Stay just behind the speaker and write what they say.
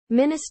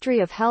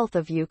Ministry of Health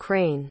of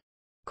Ukraine.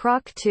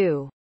 Krok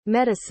 2.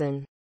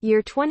 Medicine.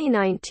 Year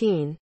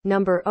 2019,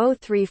 number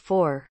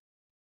 034.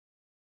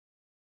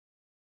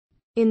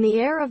 In the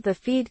air of the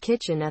feed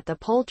kitchen at the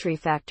poultry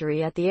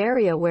factory at the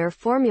area where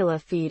formula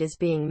feed is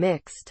being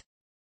mixed.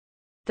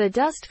 The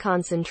dust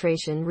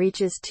concentration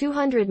reaches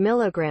 200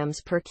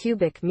 mg per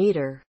cubic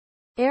meter.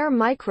 Air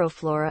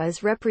microflora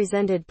is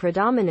represented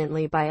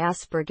predominantly by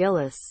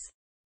Aspergillus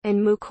and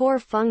Mucor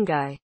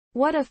fungi.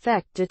 What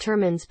effect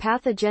determines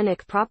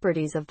pathogenic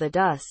properties of the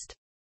dust?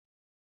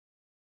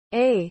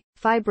 A.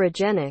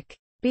 Fibrogenic.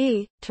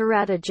 B.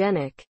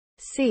 Teratogenic.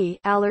 C.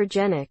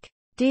 Allergenic.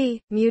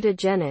 D.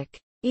 Mutagenic.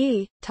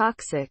 E.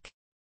 Toxic.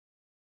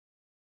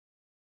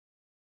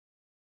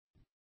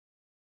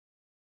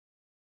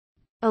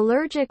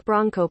 Allergic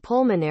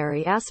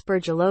bronchopulmonary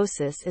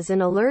aspergillosis is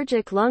an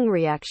allergic lung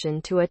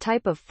reaction to a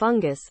type of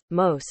fungus,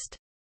 most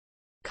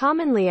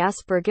commonly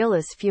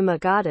Aspergillus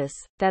fumigatus,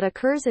 that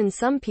occurs in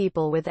some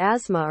people with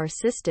asthma or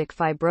cystic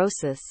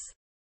fibrosis.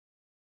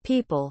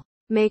 People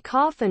may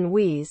cough and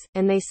wheeze,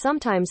 and they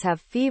sometimes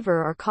have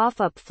fever or cough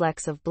up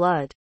flecks of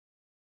blood.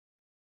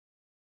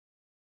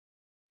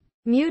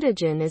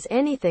 Mutagen is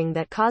anything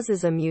that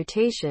causes a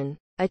mutation,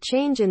 a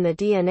change in the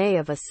DNA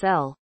of a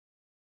cell.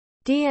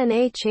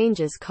 DNA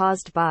changes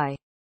caused by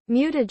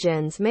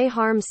mutagens may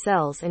harm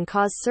cells and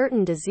cause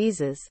certain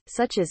diseases,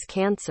 such as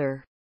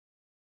cancer.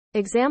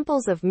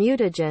 Examples of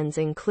mutagens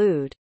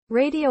include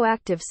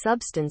radioactive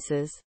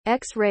substances,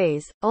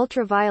 X-rays,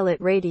 ultraviolet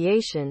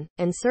radiation,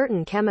 and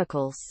certain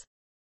chemicals.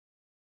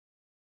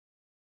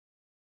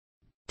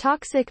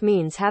 Toxic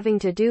means having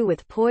to do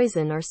with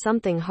poison or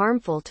something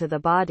harmful to the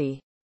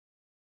body.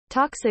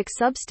 Toxic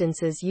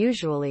substances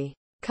usually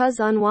cause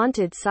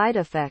unwanted side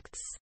effects.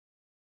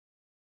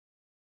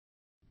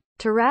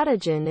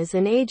 Teratogen is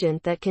an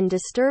agent that can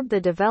disturb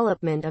the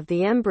development of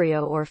the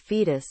embryo or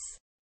fetus.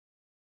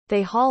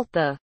 They halt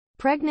the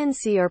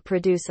pregnancy or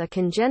produce a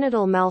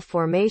congenital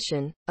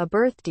malformation, a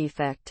birth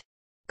defect.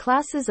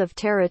 Classes of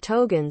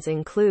teratogens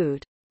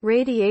include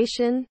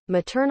radiation,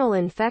 maternal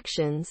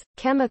infections,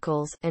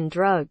 chemicals, and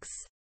drugs.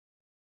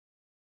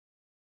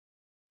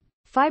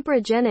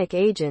 Fibrogenic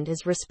agent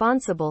is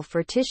responsible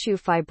for tissue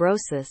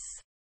fibrosis.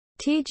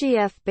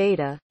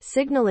 TGF-beta,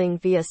 signaling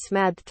via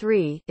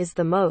SMAD3, is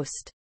the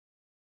most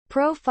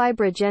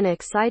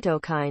pro-fibrogenic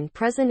cytokine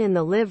present in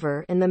the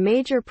liver and the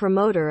major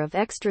promoter of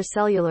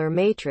extracellular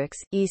matrix,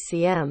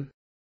 ECM,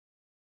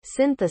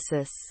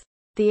 synthesis.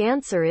 The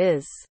answer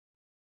is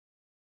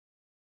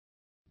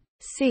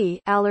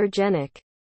C. Allergenic.